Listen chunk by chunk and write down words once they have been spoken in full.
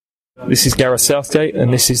This is Gareth Southgate,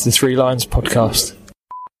 and this is the Three Lions podcast.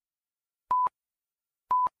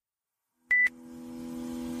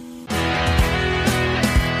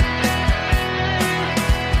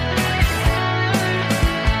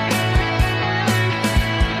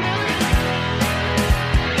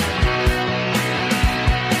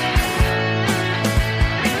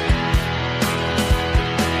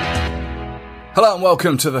 Hello and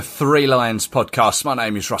welcome to the Three Lions podcast. My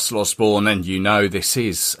name is Russell Osborne, and you know this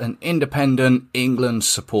is an independent England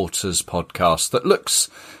supporters podcast that looks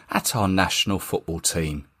at our national football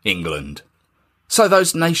team, England. So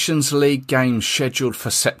those Nations League games scheduled for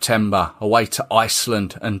September away to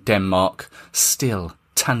Iceland and Denmark still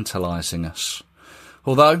tantalising us.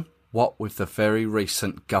 Although, what with the very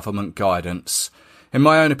recent government guidance, in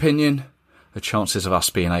my own opinion, the chances of us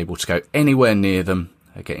being able to go anywhere near them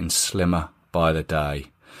are getting slimmer by the day.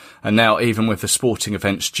 And now, even with the sporting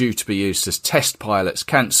events due to be used as test pilots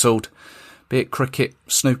cancelled, be it cricket,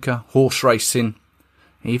 snooker, horse racing,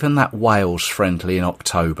 even that Wales friendly in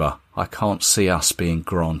October, I can't see us being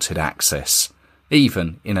granted access,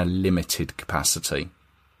 even in a limited capacity.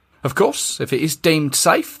 Of course, if it is deemed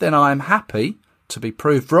safe, then I am happy to be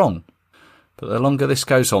proved wrong. But the longer this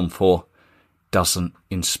goes on for, doesn't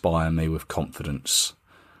inspire me with confidence.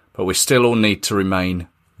 But we still all need to remain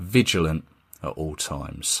vigilant at all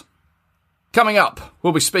times. Coming up,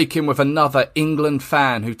 we'll be speaking with another England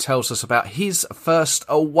fan who tells us about his first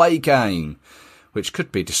away game, which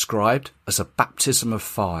could be described as a baptism of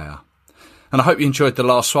fire. And I hope you enjoyed the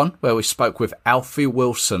last one, where we spoke with Alfie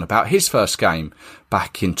Wilson about his first game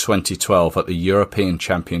back in 2012 at the European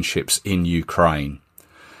Championships in Ukraine.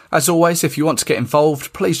 As always, if you want to get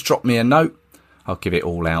involved, please drop me a note. I'll give it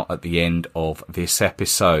all out at the end of this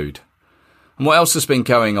episode. And what else has been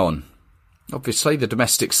going on? Obviously, the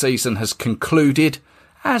domestic season has concluded,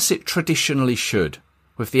 as it traditionally should,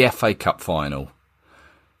 with the FA Cup final.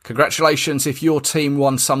 Congratulations if your team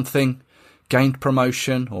won something, gained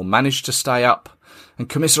promotion or managed to stay up, and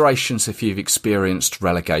commiserations if you've experienced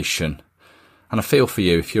relegation. And I feel for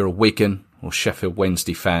you if you're a Wigan or Sheffield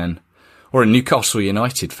Wednesday fan, or a Newcastle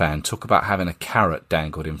United fan. Talk about having a carrot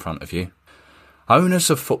dangled in front of you. Owners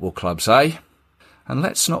of football clubs, eh? And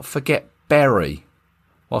let's not forget Bury.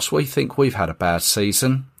 Whilst we think we've had a bad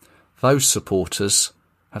season, those supporters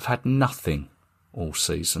have had nothing all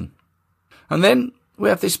season. And then we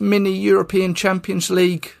have this mini European Champions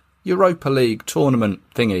League, Europa League tournament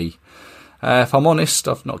thingy. If I'm honest,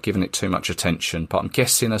 I've not given it too much attention, but I'm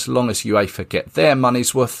guessing as long as UEFA get their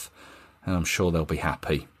money's worth, and I'm sure they'll be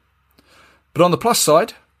happy. But on the plus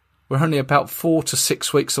side, we're only about 4 to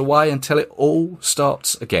 6 weeks away until it all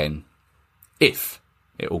starts again. If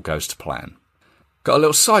it all goes to plan. Got a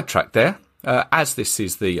little sidetrack there. As this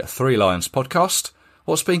is the Three Lions podcast,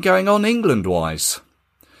 what's been going on England-wise?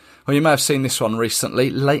 Well, you may have seen this one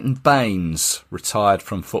recently. Leighton Baines retired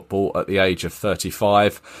from football at the age of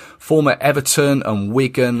 35. Former Everton and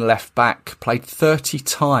Wigan left-back, played 30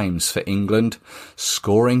 times for England,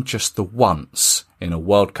 scoring just the once in a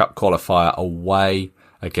World Cup qualifier away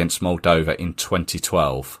against Moldova in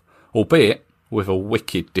 2012, albeit with a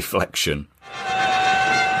wicked deflection.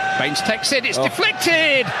 Baines takes it, it's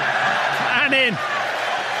deflected, and in.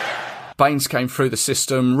 Baines came through the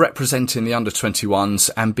system representing the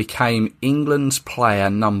under-21s and became England's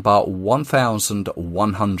player number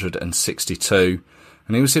 1,162,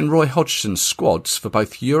 and he was in Roy Hodgson's squads for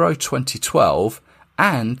both Euro 2012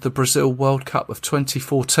 and the Brazil World Cup of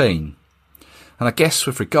 2014. And I guess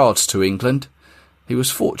with regards to England, he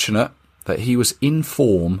was fortunate that he was in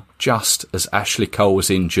form just as Ashley Cole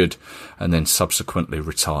was injured and then subsequently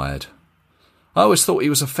retired. I always thought he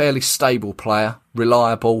was a fairly stable player,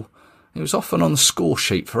 reliable. He was often on the score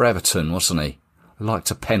sheet for Everton, wasn't he?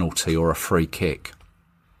 Liked a penalty or a free kick.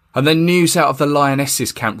 And then news out of the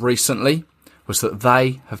Lionesses camp recently was that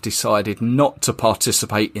they have decided not to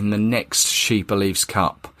participate in the next She Believes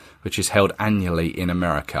Cup, which is held annually in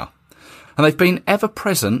America. And they've been ever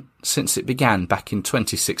present since it began back in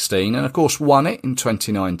 2016 and of course won it in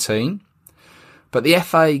 2019. But the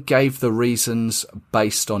FA gave the reasons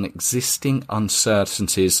based on existing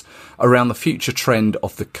uncertainties around the future trend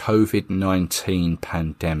of the COVID-19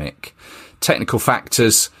 pandemic, technical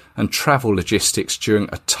factors and travel logistics during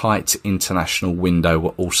a tight international window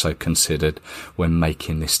were also considered when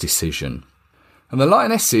making this decision. And the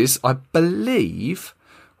Lionesses, I believe,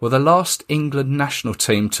 were the last England national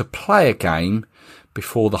team to play a game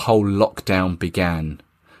before the whole lockdown began,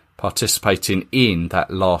 participating in that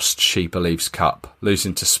last She Believes Cup,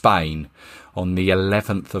 losing to Spain on the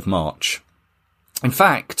 11th of March. In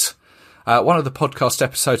fact, One of the podcast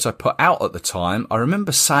episodes I put out at the time, I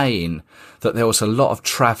remember saying that there was a lot of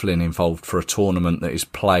travelling involved for a tournament that is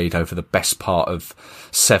played over the best part of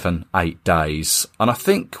 7-8 days. And I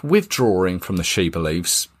think withdrawing from the She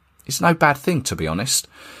Believes is no bad thing, to be honest.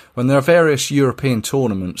 When there are various European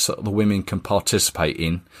tournaments that the women can participate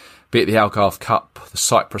in, be it the Algarve Cup, the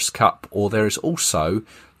Cyprus Cup, or there is also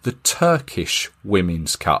the Turkish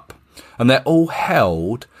Women's Cup. And they're all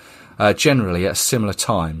held generally at similar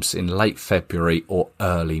times in late February or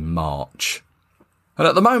early March. And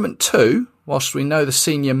at the moment too, whilst we know the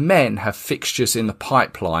senior men have fixtures in the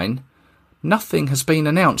pipeline, nothing has been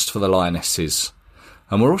announced for the Lionesses.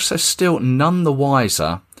 And we're also still none the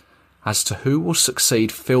wiser as to who will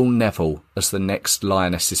succeed Phil Neville as the next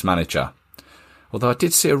Lionesses manager. Although I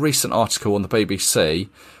did see a recent article on the BBC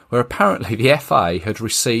where apparently the FA had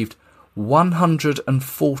received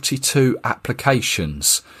 142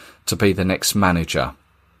 applications to be the next manager,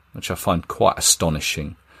 which I find quite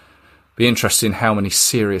astonishing. Be interesting how many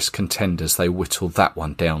serious contenders they whittle that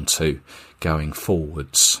one down to going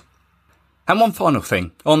forwards. And one final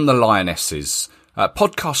thing on the Lionesses.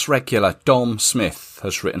 Podcast regular Dom Smith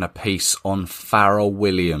has written a piece on Farrell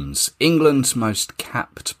Williams, England's most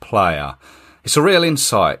capped player. It's a real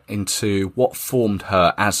insight into what formed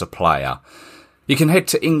her as a player. You can head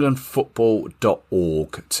to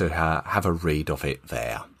englandfootball.org to have a read of it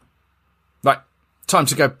there. Right, time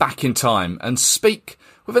to go back in time and speak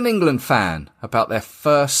with an England fan about their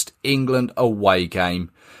first England away game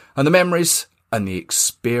and the memories and the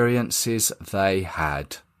experiences they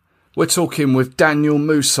had. We're talking with Daniel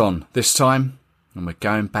Mousson this time, and we're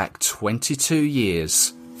going back 22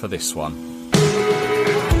 years for this one.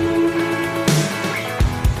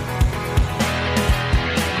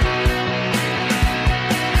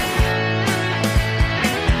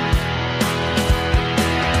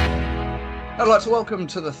 I'd like to welcome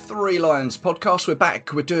to the Three Lions podcast. We're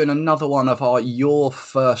back. We're doing another one of our Your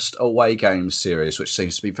First Away Games series, which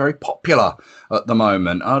seems to be very popular at the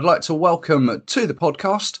moment. I'd like to welcome to the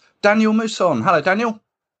podcast Daniel Mousson. Hello, Daniel.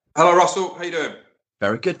 Hello, Russell. How you doing?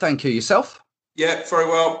 Very good, thank you. Yourself? Yeah, very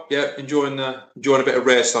well. Yeah, enjoying a bit of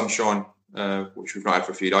rare sunshine, which we've not had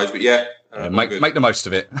for a few days. But make the most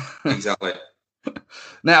of it. Exactly.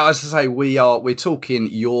 Now, as I say, we're talking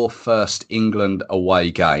your first England away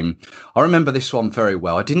game. I remember this one very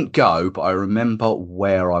well. I didn't go, but I remember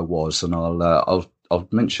where I was, and I'll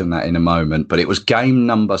mention that in a moment. But it was game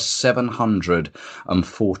number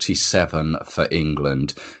 747 for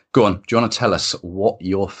England. Go on, do you want to tell us what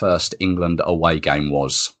your first England away game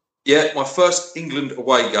was? Yeah, my first England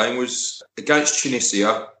away game was against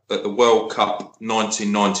Tunisia at the World Cup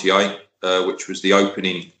 1998, which was the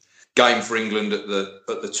opening game for England at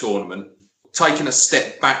the tournament. Taking a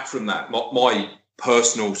step back from that, my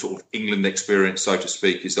personal sort of England experience, so to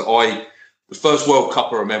speak, is that the first World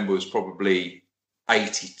Cup I remember was probably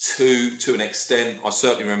 82 to an extent. I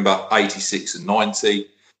certainly remember 86 and 90.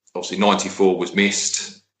 Obviously 94 was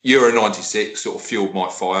missed. Euro 96 sort of fueled my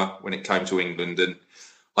fire when it came to England, and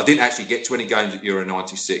I didn't actually get to any games at Euro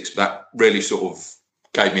 96, but that really sort of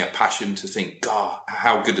gave me a passion to think, God,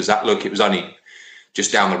 how good does that look? It was only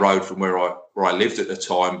just down the road from where I lived at the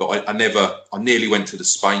time, but I nearly went to the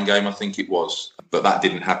Spain game, I think it was, but that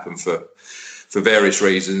didn't happen for various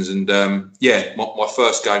reasons. And my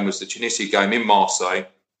first game was the Tunisia game in Marseille,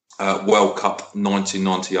 World Cup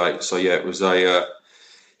 1998. So yeah, it was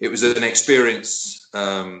an experience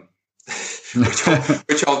which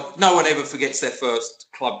no one ever forgets their first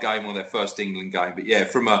club game or their first England game. But yeah,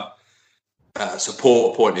 from a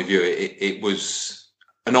supporter point of view, it was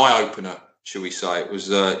an eye opener, shall we say. It was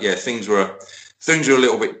things were a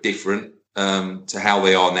little bit different to how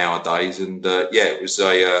they are nowadays, and it was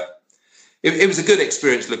a good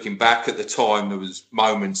experience looking back. At the time, there was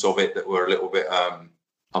moments of it that were a little bit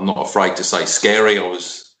I'm not afraid to say scary. In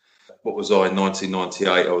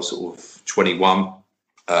 1998? I was sort of 21.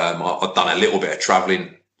 I'd done a little bit of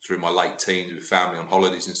travelling through my late teens with family on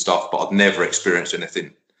holidays and stuff, but I'd never experienced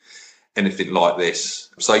anything like this.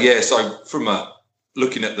 So from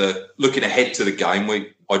looking ahead to the game,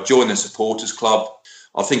 I joined the supporters club.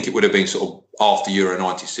 I think it would have been sort of after Euro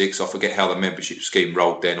 96. I forget how the membership scheme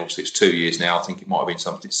rolled then. Obviously, it's 2 years now. I think it might have been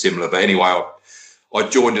something similar. But anyway, I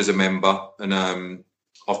joined as a member, and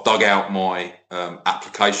I've dug out my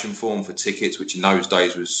application form for tickets, which in those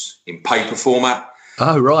days was in paper format.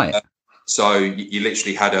 Oh, right. So you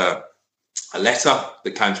literally had a letter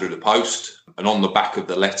that came through the post, and on the back of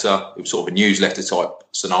the letter, it was sort of a newsletter type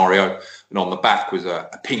scenario, and on the back was a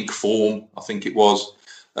pink form, I think it was,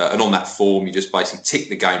 and on that form you just basically tick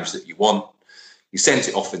the games that you want. You sent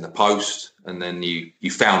it off in the post, and then you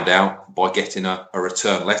found out by getting a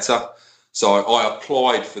return letter. So I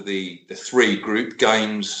applied for the 3 group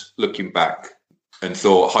games looking back and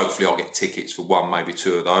thought hopefully I'll get tickets for 1, maybe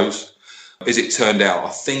 2 of those. As it turned out, I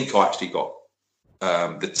think I actually got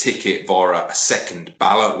the ticket via a second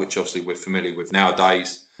ballot, which obviously we're familiar with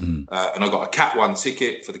nowadays. And I got a Cat 1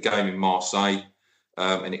 ticket for the game in Marseille,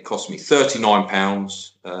 and it cost me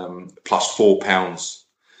 £39 plus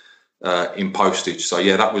 £4 in postage. So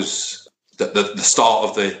yeah, that was the start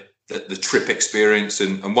of the trip experience.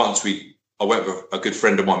 And once I went with a good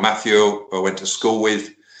friend of mine, Matthew, who I went to school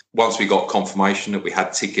with. Once we got confirmation that we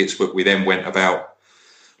had tickets, we then went about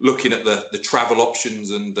looking at the travel options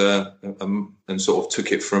and sort of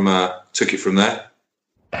took it from there.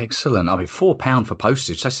 Excellent. I mean, £4 for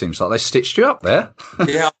postage. That seems like they stitched you up there.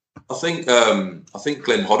 Yeah, I think Glenn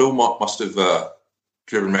Hoddle must have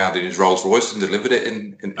driven around in his Rolls Royce and delivered it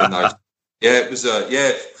in those. Yeah, it was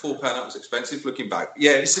 £4. That was expensive. Looking back,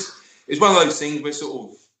 yeah, it's one of those things where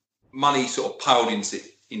sort of money sort of paled into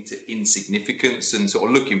insignificance, and sort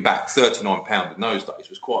of looking back, £39 in those days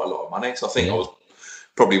was quite a lot of money. So I think I was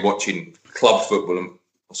probably watching club football and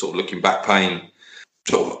sort of looking back paying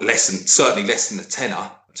sort of certainly less than a tenner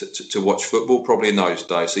to watch football probably in those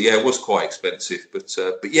days. So yeah, it was quite expensive, but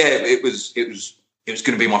yeah, it was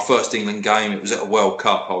going to be my first England game. It was at a World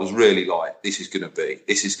Cup. I was really like, this is going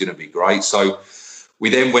to be great. So we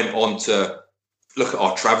then went on to look at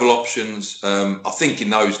our travel options. I think in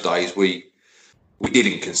those days we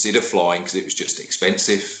didn't consider flying because it was just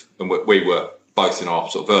expensive, and we were both in our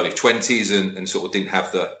sort of early 20s and sort of didn't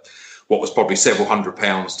have what was probably several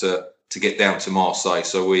 £100s to get down to Marseille.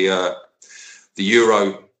 So the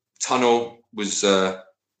Euro tunnel was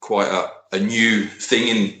quite a new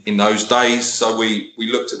thing in those days. So we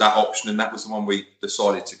looked at that option, and that was the one we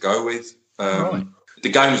decided to go with. Right. The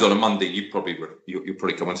game was on a Monday. You'll probably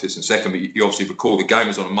come on to this in a second, but you obviously recall the game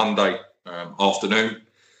was on a Monday afternoon.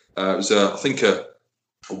 It was I think a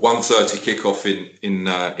 1:30 kickoff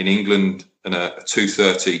in England and a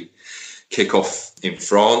 2:30 kickoff in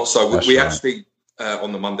France. So we actually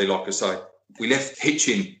on the Monday, like I say, we left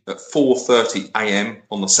Hitchin at 4:30 a.m.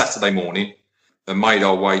 on the Saturday morning and made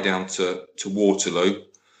our way down to Waterloo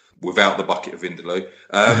without the bucket of Vindaloo.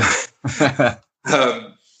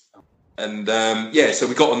 So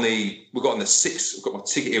we got on the 6. We've got my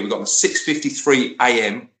ticket here. We got on the 6:53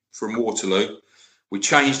 a.m. from Waterloo. We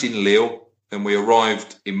changed in Lille and we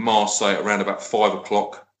arrived in Marseille around about 5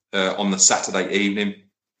 o'clock on the Saturday evening.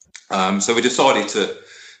 So we decided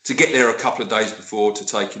to get there a couple of days before to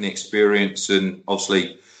take in the experience, and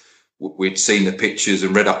obviously we'd seen the pictures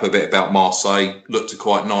and read up a bit about Marseille. Looked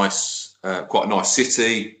quite a nice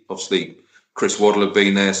city. Obviously, Chris Waddle had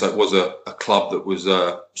been there, so it was a club that was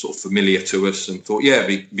sort of familiar to us, and thought, yeah,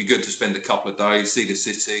 it'd be good to spend a couple of days, see the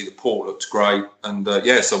city. The port looked great, and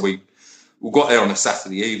so we got there on a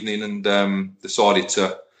Saturday evening and decided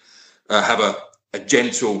to have a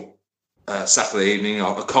gentle Saturday evening.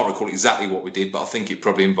 I can't recall exactly what we did, but I think it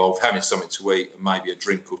probably involved having something to eat and maybe a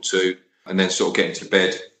drink or two, and then sort of getting to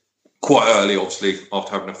bed quite early, obviously,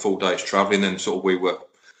 after having a full day's travelling. And sort of we were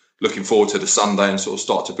looking forward to the Sunday and sort of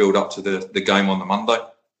start to build up to the game on the Monday.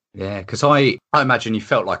 Yeah, because I imagine you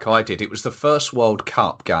felt like I did. It was the first World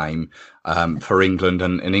Cup game for England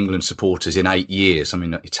and England supporters in 8 years. I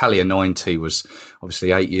mean, Italia 90 was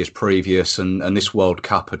obviously 8 years previous, and this World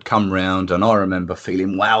Cup had come round, and I remember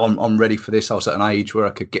feeling, wow, I'm ready for this. I was at an age where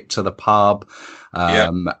I could get to the pub,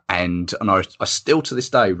 and I still to this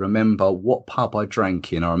day remember what pub I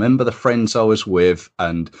drank in. I remember the friends I was with,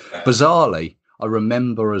 and bizarrely, I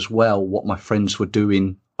remember as well what my friends were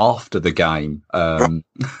doing after the game.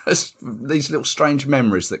 These little strange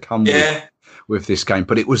memories that come with this game.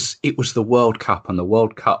 But it was the World Cup, and the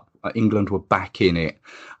World Cup, England were back in it.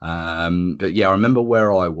 But yeah, I remember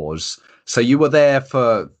where I was. So you got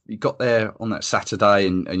there on that Saturday,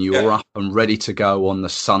 and you were up and ready to go on the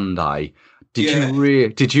Sunday.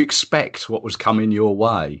 Did you expect what was coming your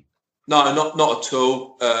way? No, not at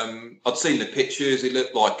all. I'd seen the pictures. It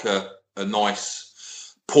looked like a nice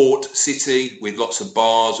port city with lots of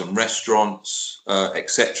bars and restaurants,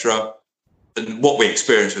 etc. And what we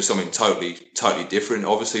experienced was something totally different,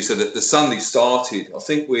 obviously. So that the Sunday started, I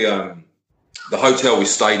think the hotel we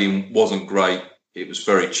stayed in wasn't great. It was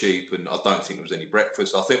very cheap, and I don't think there was any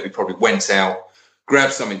breakfast. I think we probably went out,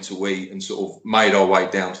 grabbed something to eat, and sort of made our way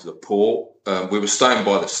down to the port. We were staying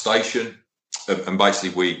by the station, and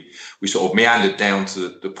basically we sort of meandered down to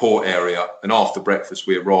the port area, and after breakfast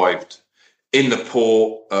we arrived in the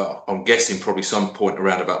port, I'm guessing probably some point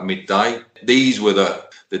around about midday. These were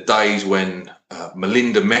the days when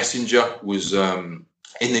Melinda Messenger was in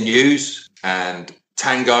the news, and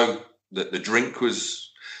Tango, the drink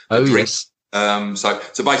was... Yes.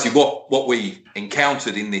 So basically what we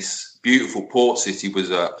encountered in this beautiful port city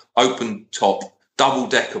was a open top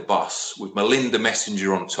double-decker bus with Melinda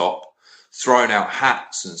Messenger on top, throwing out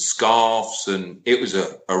hats and scarves, and it was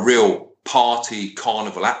a real party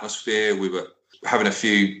carnival atmosphere. We were having a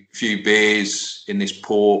few beers in this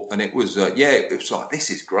port, and it was it was like, this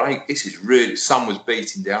is great, this is really, sun was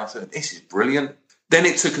beating down, so this is brilliant. Then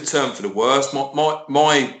it took a turn for the worse.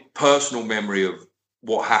 My personal memory of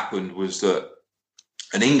what happened was that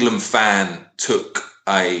an England fan took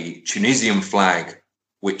a Tunisian flag,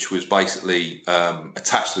 which was basically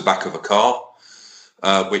attached to the back of a car,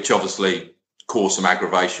 which obviously caused some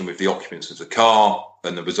aggravation with the occupants of the car.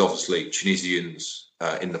 And there was obviously Tunisians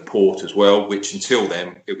in the port as well, which until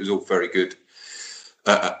then, it was all very good.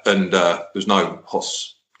 And there was no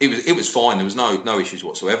it was fine. There was no issues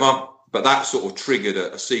whatsoever. But that sort of triggered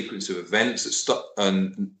a sequence of events.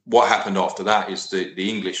 And what happened after that is the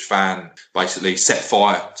English fan basically set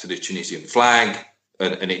fire to the Tunisian flag,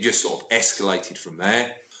 and it just sort of escalated from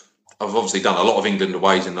there. I've obviously done a lot of England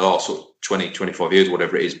aways in the last sort of 20, 25 years,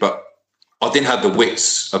 whatever it is, but I didn't have the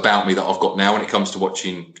wits about me that I've got now when it comes to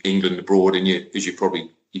watching England abroad. And as you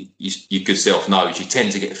probably, your good self knows, you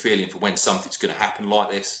tend to get a feeling for when something's going to happen like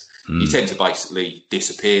this. You tend to basically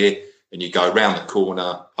disappear, and you go round the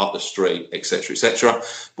corner, up the street, etc., etc.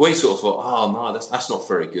 But we sort of thought, oh no, that's not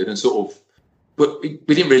very good, and sort of, but we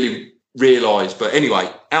didn't really realise. But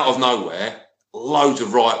anyway, out of nowhere, loads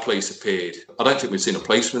of riot police appeared. I don't think we'd seen a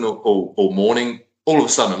policeman all morning. All of a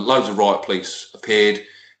sudden, loads of riot police appeared,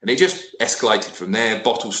 and it just escalated from there.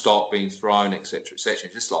 Bottles start being thrown, etc., etc.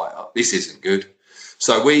 Just like, oh, this isn't good.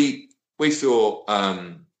 So we thought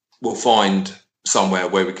we'll find somewhere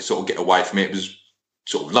where we could sort of get away from it. It was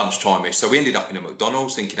sort of lunchtime-ish. So we ended up in a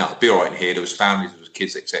McDonald's thinking, it'll be all right in here. There was families, there was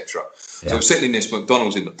kids, etc. Yeah. So we're sitting in this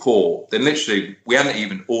McDonald's in the port. Then literally, we hadn't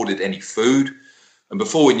even ordered any food. And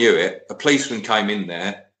before we knew it, a policeman came in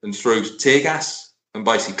there and threw tear gas and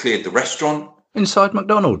basically cleared the restaurant. Inside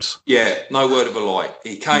McDonald's? Yeah, no word of a lie.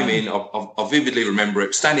 He came in, I vividly remember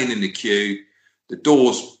it, standing in the queue. The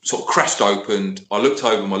doors sort of crashed open. I looked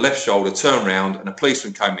over my left shoulder, turned around, and a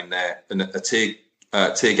policeman came in there, and a tear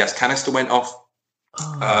gas canister went off.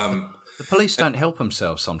 The police don't help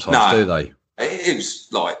themselves sometimes, do they? It was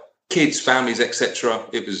like kids, families, etc.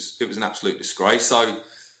 It was an absolute disgrace. So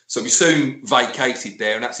we soon vacated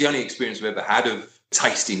there, and that's the only experience I've ever had of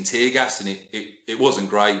tasting tear gas, and it wasn't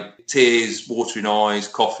great. Tears, watering eyes,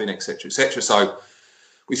 coughing, etc., etc. So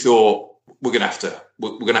we thought we're gonna have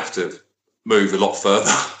to move a lot further.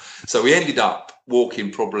 So we ended up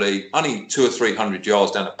walking probably only 200 or 300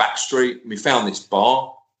 yards down a back street. We found this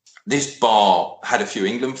bar. This bar had a few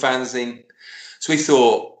England fans in. So we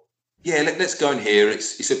thought, yeah, let's go in here.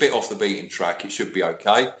 It's a bit off the beaten track. It should be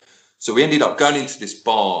okay. So we ended up going into this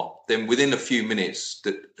bar. Then within a few minutes,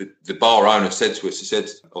 the bar owner said to us, he said,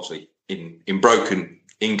 obviously in broken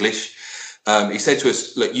English, he said to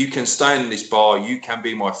us, look, you can stay in this bar. You can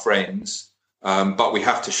be my friends, but we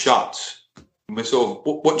have to shut. And we're sort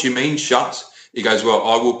of, what do you mean shut? He goes, well,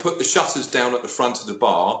 I will put the shutters down at the front of the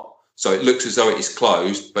bar so it looks as though it is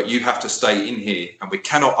closed, but you have to stay in here and we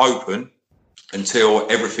cannot open until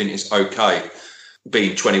everything is okay.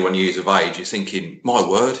 Being 21 years of age, you're thinking, my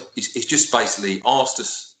word, it's just basically asked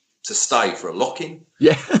us to stay for a lock-in.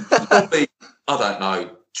 Yeah. Probably, I don't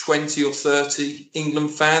know, 20 or 30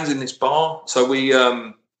 England fans in this bar. So we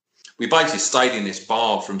basically stayed in this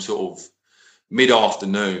bar from sort of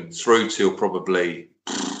mid-afternoon through till probably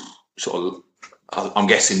sort of, I'm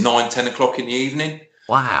guessing 9, 10 o'clock in the evening.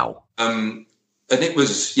 Wow. And it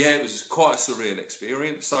was quite a surreal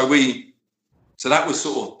experience. So that was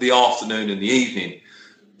sort of the afternoon and the evening.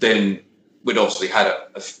 Then we'd obviously had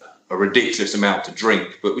a ridiculous amount to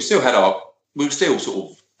drink, but we were still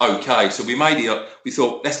sort of okay. So we made it. We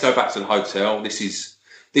thought, let's go back to the hotel. This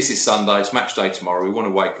is Sunday. It's match day tomorrow. We want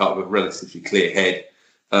to wake up with a relatively clear head.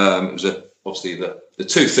 It was obviously the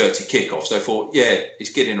 2:30 kickoff. So I thought, yeah, it's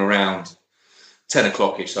getting around 10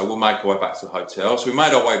 o'clock-ish. So we'll make our way back to the hotel. So we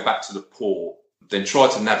made our way back to the port, then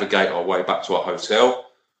tried to navigate our way back to our hotel.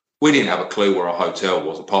 We didn't have a clue where our hotel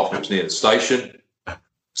was, apart from it was near the station.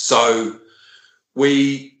 So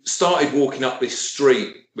we started walking up this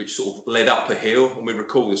street, which sort of led up a hill, and we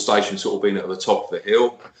recall the station sort of being at the top of the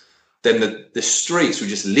hill. Then the streets were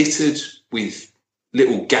just littered with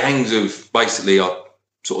little gangs of basically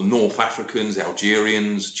sort of North Africans,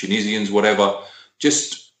 Algerians, Tunisians, whatever,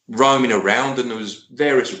 just roaming around. And there was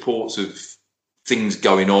various reports of things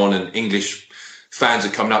going on, and English fans are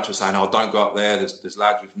coming up to us saying, oh, don't go up there. There's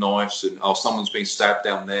lads with knives, and oh, someone's been stabbed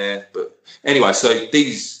down there. But anyway, so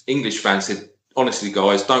these English fans said, honestly,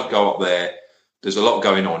 guys, don't go up there. there's a lot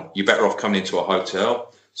going on. You're better off coming into a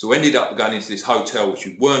hotel. So we ended up going into this hotel, which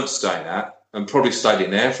we weren't staying at, and probably stayed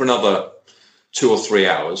in there for another 2 or 3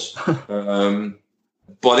 hours.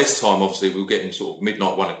 By this time, obviously, we were getting sort of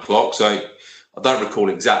midnight, 1 o'clock. So I don't recall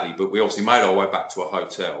exactly, but we obviously made our way back to a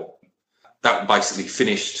hotel. That basically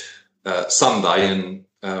finished Sunday, and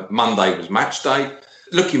Monday was match day.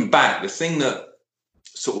 Looking back, the thing that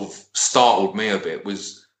sort of startled me a bit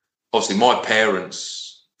was obviously my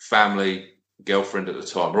parents, family, girlfriend at the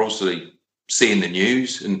time were obviously seeing the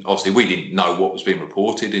news, and obviously we didn't know what was being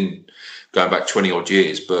reported in going back 20 odd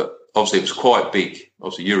years, but obviously it was quite big.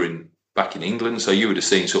 Obviously you're back in England, so you would have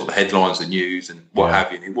seen sort of the headlines, the news and what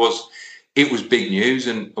have you. And it was big news,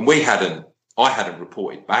 and I hadn't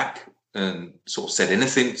reported back and sort of said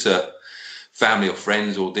anything to family or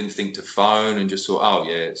friends, or didn't think to phone, and just thought, oh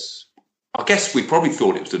yeah, I guess we probably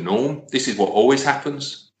thought it was the norm. This is what always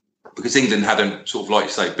happens, because England hadn't sort of, like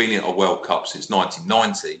you say, been in a World Cup since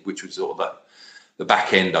 1990, which was sort of the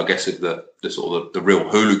back end, I guess, of the sort of the real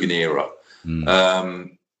hooligan era.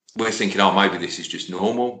 We're thinking, oh, maybe this is just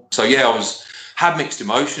normal. So yeah, had mixed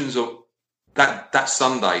emotions. Of that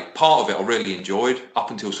Sunday, part of it I really enjoyed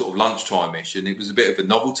up until sort of lunchtime-ish, and it was a bit of a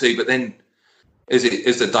novelty. But then, as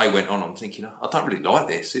the day went on, I'm thinking, I don't really like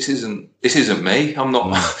this. This isn't me. I'm not.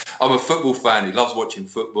 I'm a football fan who loves watching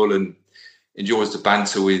football and enjoys the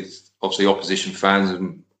banter with obviously opposition fans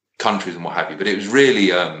and countries and what have you. But it was really,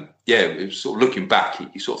 it was sort of looking back,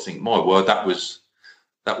 you sort of think, my word, that was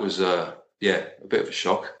a bit of a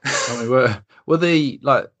shock. I mean, were they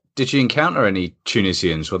like? Did you encounter any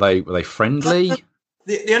Tunisians? Were they friendly?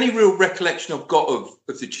 The only real recollection I've got of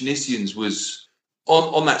the Tunisians was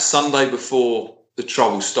on that Sunday before the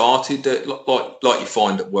trouble started. Like you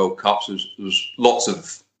find at World Cups, there was lots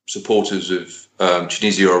of supporters of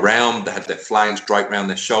Tunisia around. They had their flags draped around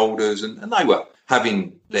their shoulders, and they were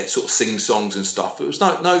having their sort of sing-songs and stuff. There was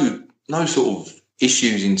no sort of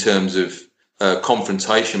issues in terms of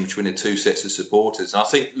confrontation between the two sets of supporters. And I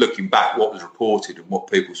think looking back, what was reported and what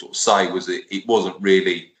people sort of say was that it wasn't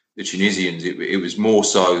really the Tunisians. It was more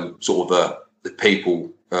so sort of the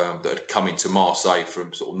people that had come into Marseille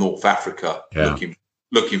from sort of North Africa,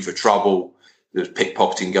 looking for trouble. There was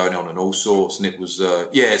pickpocketing going on and all sorts. And it was,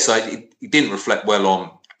 so it didn't reflect well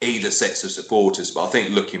on either sets of supporters. But I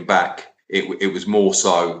think looking back, it was more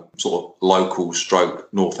so sort of local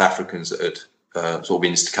stroke North Africans that had sort of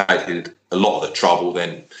instigated a lot of the trouble.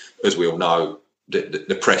 Then, as we all know,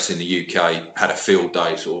 the press in the UK had a field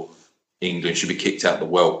day, sort of England should be kicked out of the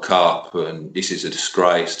World Cup and this is a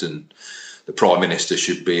disgrace, and the Prime Minister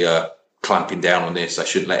should be clamping down on this. They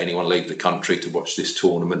shouldn't let anyone leave the country to watch this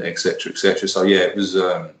tournament, etc., etc. So it was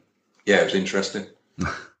interesting.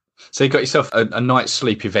 So you got yourself a night's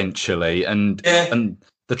sleep eventually, and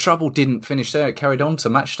the trouble didn't finish there. It carried on to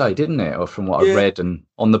match day, didn't it? Or from what I read, and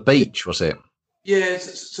on the beach, was it? Yeah.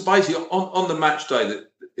 So basically, on the match day,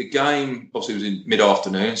 the game obviously was in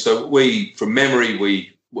mid-afternoon. So from memory,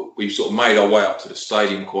 we sort of made our way up to the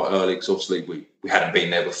stadium quite early, because obviously we hadn't been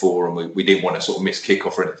there before, and we didn't want to sort of miss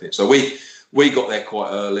kickoff or anything. So we got there quite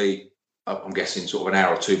early. I'm guessing sort of an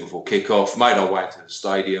hour or two before kickoff. Made our way into the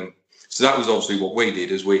stadium. So that was obviously what we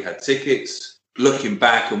did, as we had tickets. Looking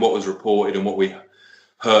back and what was reported and what we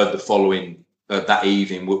heard the following that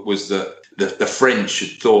evening was that the French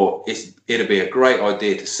had thought it'd be a great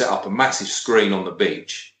idea to set up a massive screen on the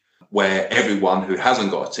beach where everyone who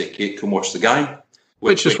hasn't got a ticket can watch the game.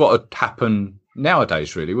 Which is what would happen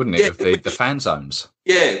nowadays, really, wouldn't it? Yeah, the fan zones.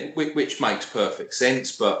 Yeah, which makes perfect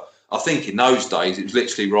sense. But I think in those days, it was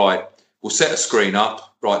literally, right, we'll set a screen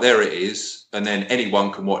up, right, there it is, and then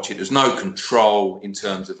anyone can watch it. There's no control in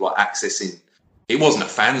terms of like accessing. It wasn't a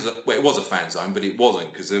fan zone. Well, it was a fan zone, but it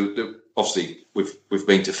wasn't, because obviously we've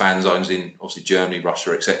been to fan zones in obviously Germany,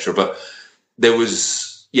 Russia, etc. But there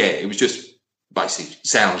was, it was just basically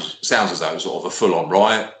sounds as though it was sort of a full-on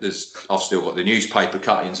riot. I've still got the newspaper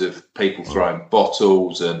cuttings of people throwing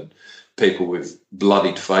bottles and people with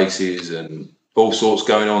bloodied faces and all sorts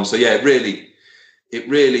going on. So it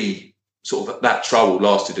really sort of, that trouble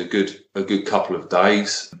lasted a good couple of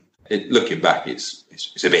days. Looking back, it's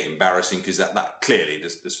a bit embarrassing, because that clearly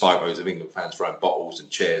there's photos of England fans throwing bottles and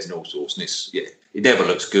chairs and all sorts, and it never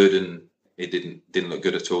looks good, and it didn't look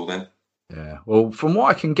good at all then. Yeah. Well, from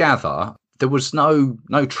what I can gather, there was no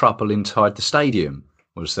trouble inside the stadium,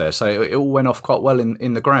 was there? So it all went off quite well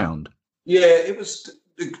in the ground. Yeah, it was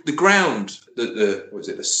the ground.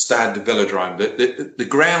 The Stade de Velodrome. The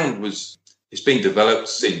ground it's been developed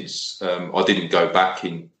since. I didn't go back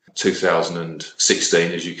in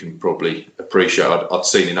 2016, as you can probably appreciate. I'd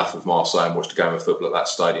seen enough of Marseille and watched a game of football at that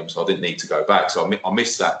stadium, so I didn't need to go back. So I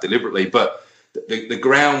missed that deliberately. But the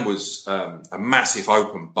ground was a massive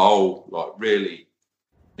open bowl, like really.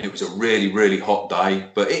 It was a really, really hot day,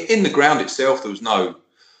 but in the ground itself, there was no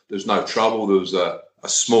trouble. There was a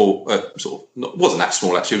small, wasn't that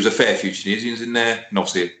small actually. There was a fair few Tunisians in there, and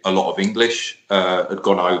obviously a lot of English had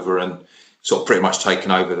gone over and sort of pretty much taken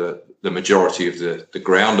over the majority of the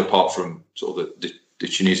ground, apart from sort of the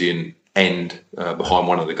Tunisian end behind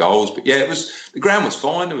one of the goals. But yeah, the ground was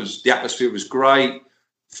fine. The atmosphere was great.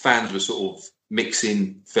 Fans were sort of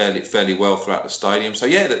mixing fairly well throughout the stadium. So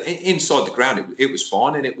yeah, inside the ground it was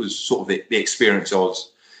fine, and it was sort of the experience I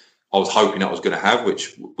was hoping I was going to have,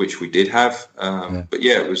 which we did have. But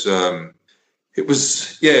yeah, the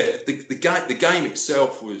game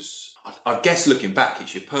itself was, I guess looking back,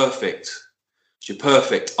 it's your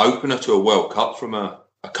perfect opener to a World Cup from a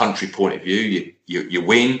country point of view. You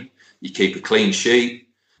win, you keep a clean sheet.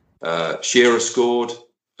 Shearer scored.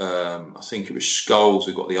 I think it was Scholes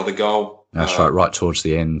who got the other goal. That's right towards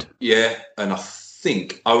the end. Yeah, and I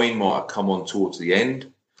think Owen might have come on towards the end.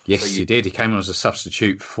 Yes, he did. He came on as a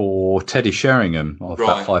substitute for Teddy Sheringham.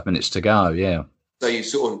 About 5 minutes to go. Yeah.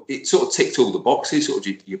 So it sort of ticked all the boxes. Sort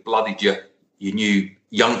of you bloodied your new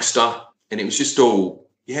youngster, and it was just all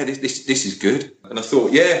this is good. And I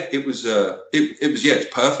thought it was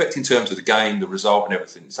it's perfect in terms of the game, the result, and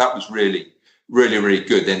everything. So that was really, really, really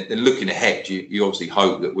good. Then looking ahead, you obviously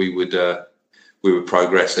hope that we would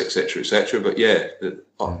progress, etc., etc. But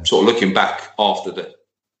sort of looking back at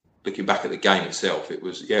the game itself, it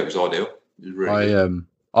was ideal. It was really good.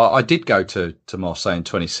 I did go to Marseille in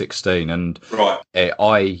 2016, and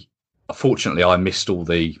fortunately I missed all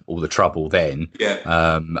the trouble then.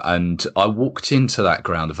 Yeah. And I walked into that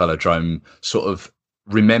ground, the Velodrome, sort of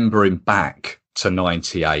remembering back to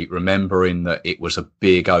 98, remembering that it was a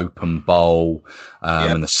big open bowl,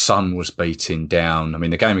 and the sun was beating down. I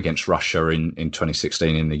mean, the game against Russia in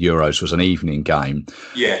 2016 in the Euros was an evening game.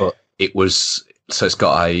 Yeah. But it's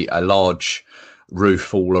got a large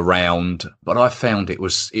roof all around, but I found it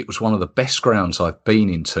was one of the best grounds I've been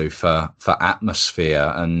into for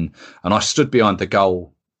atmosphere, and I stood behind the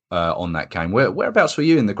goal on that game. Whereabouts were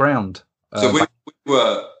you in the ground? So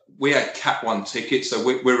we had Cat 1 tickets, so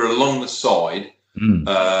we were along the side,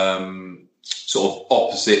 sort of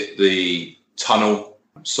opposite the tunnel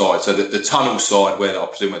side. So the tunnel side, where I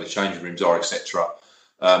presume where the changing rooms are, etc.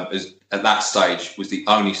 At that stage was the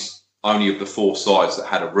only of the four sides that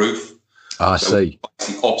had a roof. I see.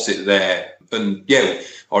 Opposite there, and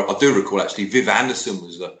I do recall actually Viv Anderson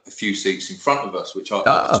was a few seats in front of us, which I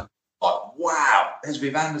was like, wow, there's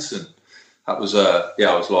Viv Anderson. That was I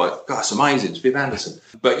was like, God, that's amazing, it's Viv Anderson.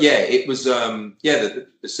 But it was the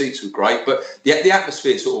seats were great, but the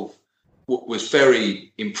atmosphere sort of was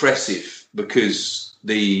very impressive because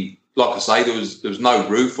like I say, there was no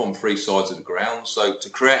roof on three sides of the ground, so to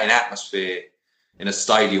create an atmosphere in a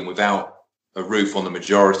stadium without a roof on the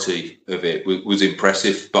majority of it was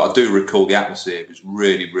impressive. But I do recall the atmosphere was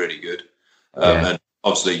really, really good. And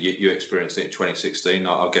obviously you experienced it in 2016.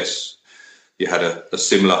 I guess you had a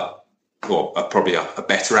similar, probably a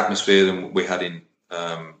better atmosphere than we had in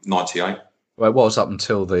 98. Well, it was up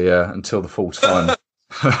until the full time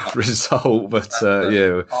result, but that's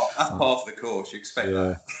part of the course. You expect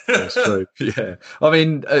that. That's true. Yeah, I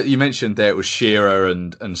mean, you mentioned there it was Shearer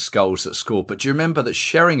and Scholes that scored, but do you remember that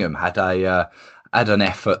Sheringham had an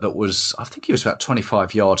effort that was, I think he was about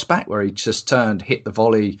 25 yards back, where he just turned, hit the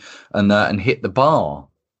volley, and hit the bar.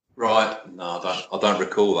 Right. No, I don't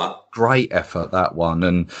recall that. Great effort, that one.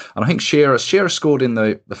 And I think Shearer scored in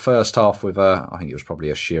the first half with I think it was probably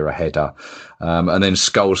a Shearer header. And then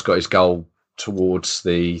Scholes got his goal towards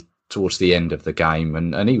the end of the game.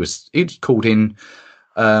 And he'd called in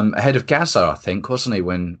ahead of Gaza, I think, wasn't he,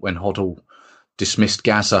 when Hoddle dismissed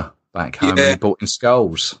Gaza back home and he brought in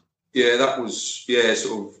Scholes. Yeah, that was,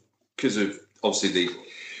 sort of because of obviously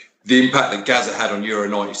the impact that Gaza had on Euro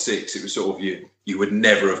 96. It was sort of you would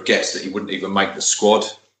never have guessed that he wouldn't even make the squad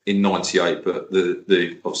in 98. But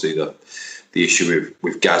the issue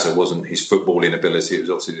with Gaza wasn't his footballing ability. It was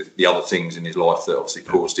obviously the other things in his life that obviously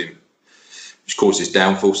caused his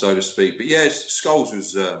downfall, so to speak. But Scholes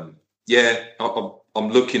was I'm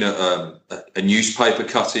looking at a newspaper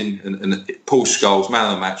cutting, and Paul Scholes, man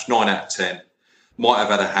of the match, 9 out of 10, might have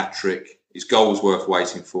had a hat trick. His goal was worth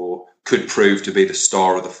waiting for. Could prove to be the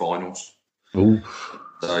star of the finals. Ooh.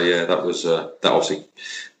 So that was that obviously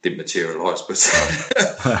didn't materialise. But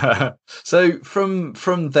so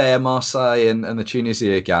from there, Marseille and the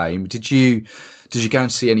Tunisia game, did you go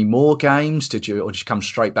and see any more games? Did you come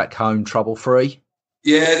straight back home trouble free?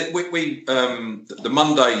 Yeah, we the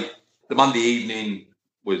Monday evening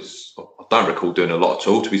I don't recall doing a lot at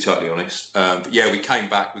all, to be totally honest. But yeah, we came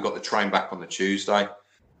back. We got the train back on the Tuesday.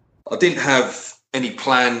 I didn't have any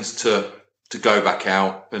plans to go back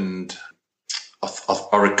out, and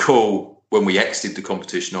I recall when we exited the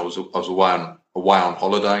competition, I was away on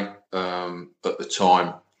holiday at the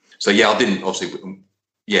time. So yeah, I didn't obviously.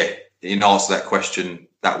 Yeah, in answer to that question,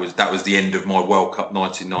 that was the end of my World Cup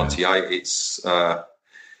 1998. It's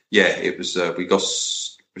it was we got.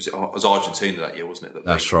 It was Argentina that year, wasn't it?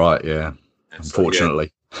 That's right, yeah.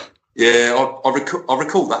 Unfortunately. So, yeah, I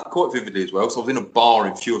recall that quite vividly as well. So I was in a bar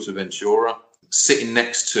in Fuerteventura, sitting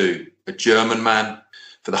next to a German man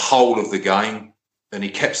for the whole of the game. And he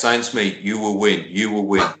kept saying to me, "You will win, you will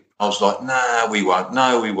win." I was like, "No, we won't.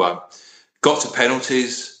 No, we won't." Got to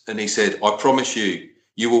penalties, and he said, "I promise you,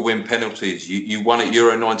 you will win penalties. You won at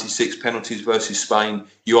Euro 96 penalties versus Spain.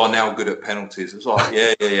 You are now good at penalties." I was like,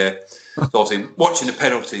 yeah. So I was watching the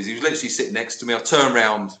penalties. He was literally sitting next to me. I turned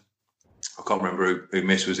around. I can't remember who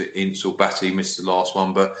missed. Was it Ince or Batty? He missed the last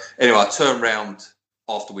one. But anyway, I turned around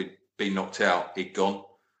after we'd been knocked out. He'd gone.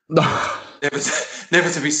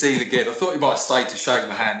 never to be seen again. I thought he might have stayed to shake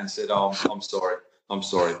my hand and said, "Oh, I'm sorry. I'm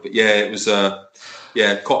sorry." But yeah, it was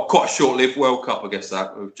quite a short-lived World Cup, I guess,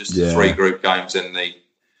 that with just the 3 group games and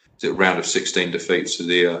the round of 16 defeats to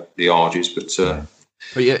the Argies.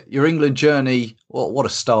 But yeah, your England journey, what a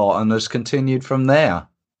start, and has continued from there.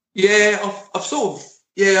 Yeah, I've sort of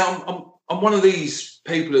I'm one of these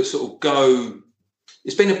people that sort of go.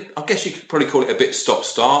 It's been I guess you could probably call it a bit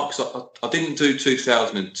stop-start, because I didn't do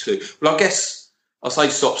 2002. Well, I guess I say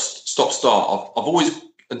stop-start. I've always,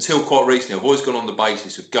 until quite recently, I've always gone on the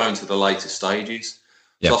basis of going to the later stages.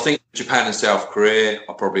 Yep. So I think Japan and South Korea,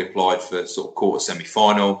 I probably applied for sort of quarter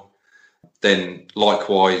semi-final. Then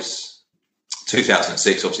likewise,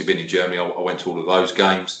 2006, obviously been in Germany, I went to all of those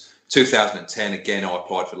games. 2010, again, I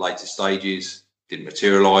applied for later stages, didn't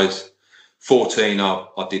materialise. 14, I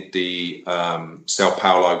did the Sao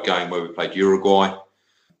Paulo game where we played Uruguay.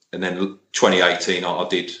 And then 2018, I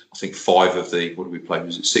did, I think, 5 of the, what did we play?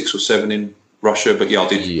 Was it 6 or 7 in Russia? But yeah, I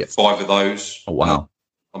did 5 of those. Oh, wow.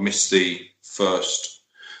 I missed the first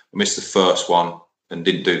one and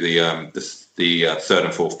didn't do the third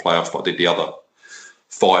and fourth playoff, but I did the other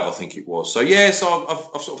 5, I think it was. So yeah, so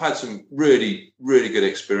I've sort of had some really, really good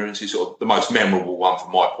experiences. Sort of the most memorable one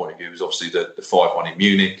from my point of view was obviously the 5-1 in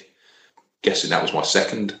Munich. Guessing that was my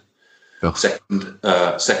second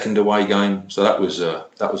away game. So that was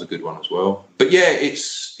a good one as well. But yeah,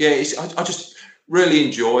 I just really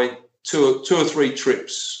enjoy 2 or 3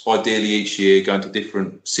 trips ideally each year, going to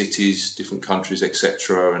different cities, different countries,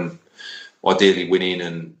 etc., and ideally winning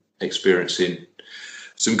and experiencing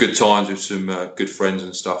some good times with some good friends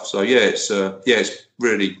and stuff. So yeah, it's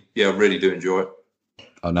really, I really do enjoy it.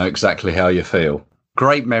 I know exactly how you feel.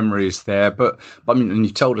 Great memories there, but I mean, and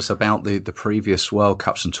you told us about the previous World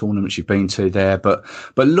Cups and tournaments you've been to there, but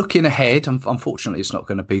looking ahead, unfortunately, it's not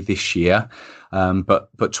going to be this year. But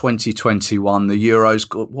 2021, the Euros.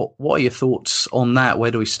 What are your thoughts on that?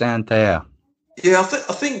 Where do we stand there? Yeah, I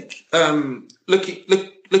think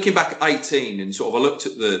looking back at 18 and sort of I looked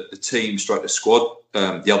at the team, the squad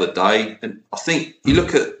the other day, and I think you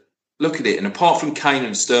look at it, and apart from Kane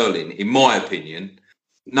and Sterling, in my opinion,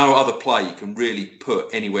 no other player you can really put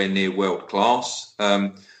anywhere near world class.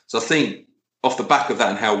 So I think off the back of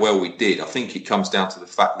that and how well we did, I think it comes down to the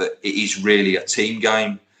fact that it is really a team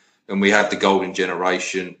game, and we had the golden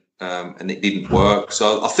generation, and it didn't work.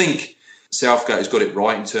 So I think Southgate has got it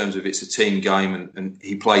right in terms of it's a team game, and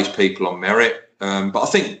he plays people on merit. But I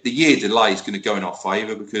think the year delay is going to go in our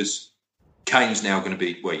favour, because Kane's now going to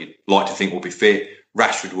be, well, you'd like to think will be fit.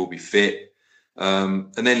 Rashford will be fit.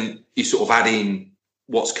 And then you sort of add in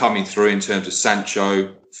what's coming through in terms of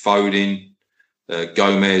Sancho, Foden,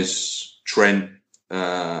 Gomez, Trent,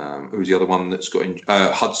 who's the other one that's got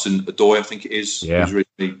Hudson-Odoi, I think it is, who's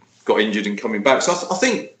recently got injured and coming back. So I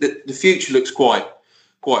think that the future looks quite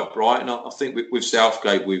bright, and I think with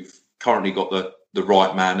Southgate we've currently got the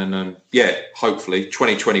right man, and hopefully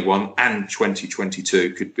 2021 and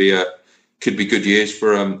 2022 could be good years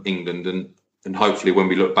for England, and hopefully when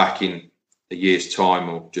we look back in a year's time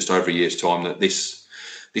or just over a year's time, that this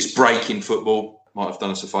break in football might have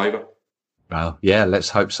done us a favour. Well, yeah, let's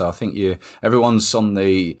hope so. I think everyone's on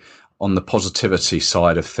the positivity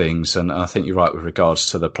side of things, and I think you're right with regards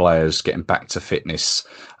to the players getting back to fitness.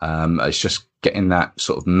 It's just getting that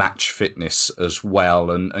sort of match fitness as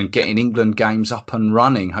well, and getting England games up and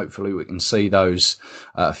running. Hopefully we can see those,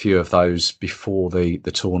 a few of those before the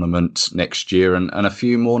tournament next year, and a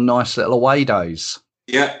few more nice little away days.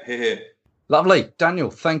 Yeah, here. Lovely. Daniel,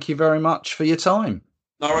 thank you very much for your time.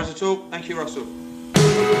 No worries at all. Thank you, Russell.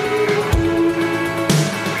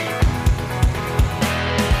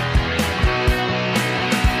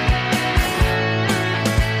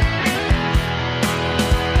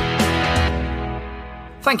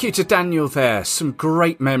 Thank you to Daniel there. Some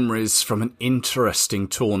great memories from an interesting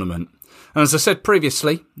tournament. And as I said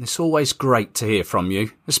previously, it's always great to hear from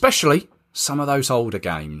you, especially some of those older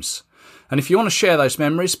games. And if you want to share those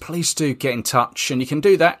memories, please do get in touch, and you can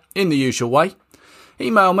do that in the usual way.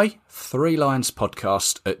 Email me,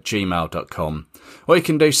 threelinespodcast@gmail.com, or you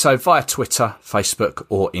can do so via Twitter, Facebook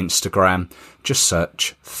or Instagram. Just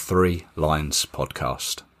search 3 Lines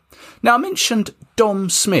Podcast. Now, I mentioned Dom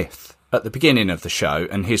Smith at the beginning of the show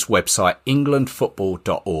and his website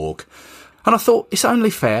englandfootball.org, and I thought it's only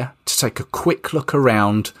fair to take a quick look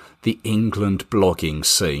around the England blogging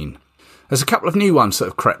scene. There's a couple of new ones that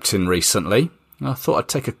have crept in recently, and I thought I'd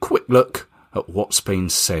take a quick look at what's been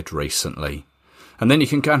said recently. And then you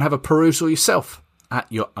can go and have a perusal yourself at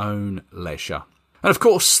your own leisure. And of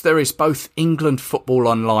course, there is both England Football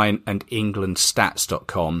Online and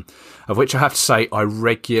EnglandStats.com, of which I have to say I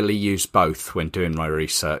regularly use both when doing my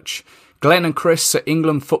research. Glenn and Chris at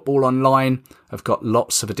England Football Online have got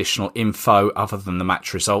lots of additional info other than the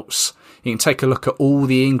match results. You can take a look at all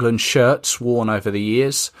the England shirts worn over the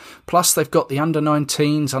years. Plus, they've got the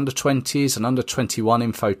under-19s, under-20s and under-21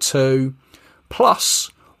 info too.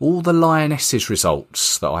 Plus, all the Lionesses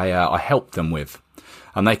results that I helped them with.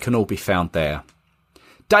 And they can all be found there.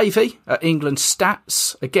 Davey at England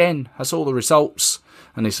Stats, again, has all the results,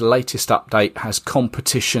 and his latest update has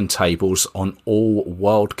competition tables on all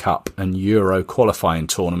World Cup and Euro qualifying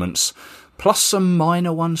tournaments, plus some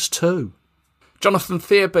minor ones too. Jonathan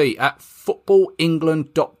Thierby at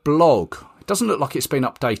footballengland.blog. It doesn't look like it's been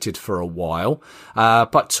updated for a while,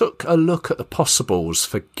 but took a look at the possibles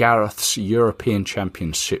for Gareth's European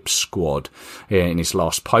Championship squad in his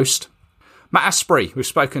last post. Matt Asprey, we've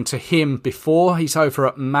spoken to him before. He's over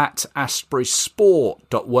at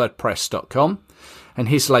mattaspreysport.wordpress.com. And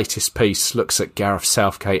his latest piece looks at Gareth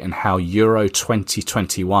Southgate and how Euro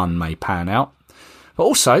 2021 may pan out. But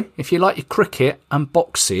also, if you like your cricket and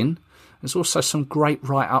boxing, there's also some great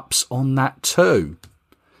write-ups on that too.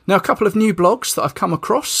 Now, a couple of new blogs that I've come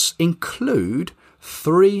across include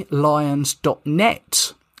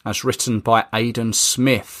 3lions.net, as written by Aidan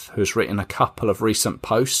Smith, who's written a couple of recent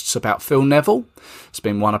posts about Phil Neville. There's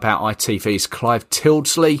been one about ITV's Clive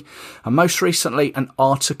Tildesley, and most recently an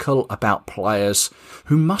article about players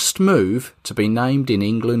who must move to be named in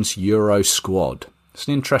England's Euro squad. It's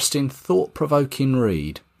an interesting, thought-provoking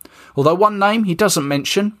read. Although one name he doesn't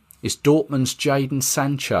mention is Dortmund's Jadon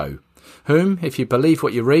Sancho, whom, if you believe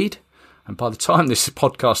what you read, and by the time this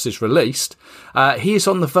podcast is released, he is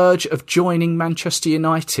on the verge of joining Manchester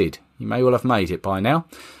United. You may well have made it by now.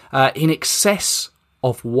 In excess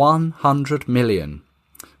of 100 million.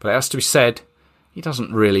 But it has to be said, he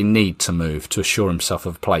doesn't really need to move to assure himself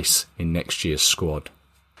of a place in next year's squad.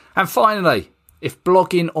 And finally, if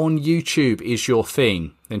blogging on YouTube is your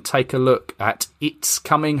thing, then take a look at It's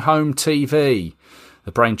Coming Home TV,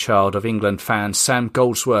 the brainchild of England fan Sam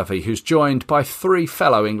Goldsworthy, who's joined by 3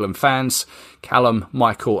 fellow England fans, Callum,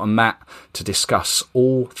 Michael and Matt, to discuss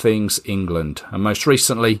all things England, and most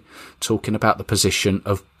recently talking about the position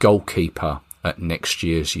of goalkeeper at next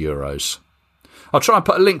year's Euros. I'll try and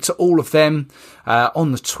put a link to all of them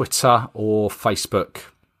on the Twitter or Facebook.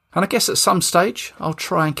 And I guess at some stage I'll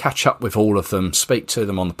try and catch up with all of them, speak to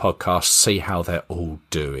them on the podcast, see how they're all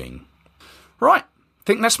doing. Right, I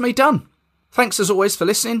think that's me done. Thanks as always for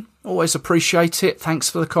listening. Always appreciate it. Thanks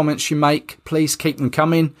for the comments you make. Please keep them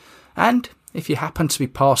coming. And if you happen to be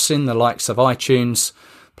passing the likes of iTunes,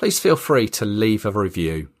 please feel free to leave a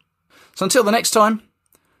review. So until the next time,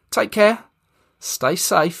 take care, stay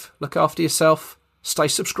safe, look after yourself, stay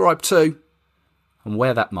subscribed too, and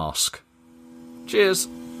wear that mask. Cheers.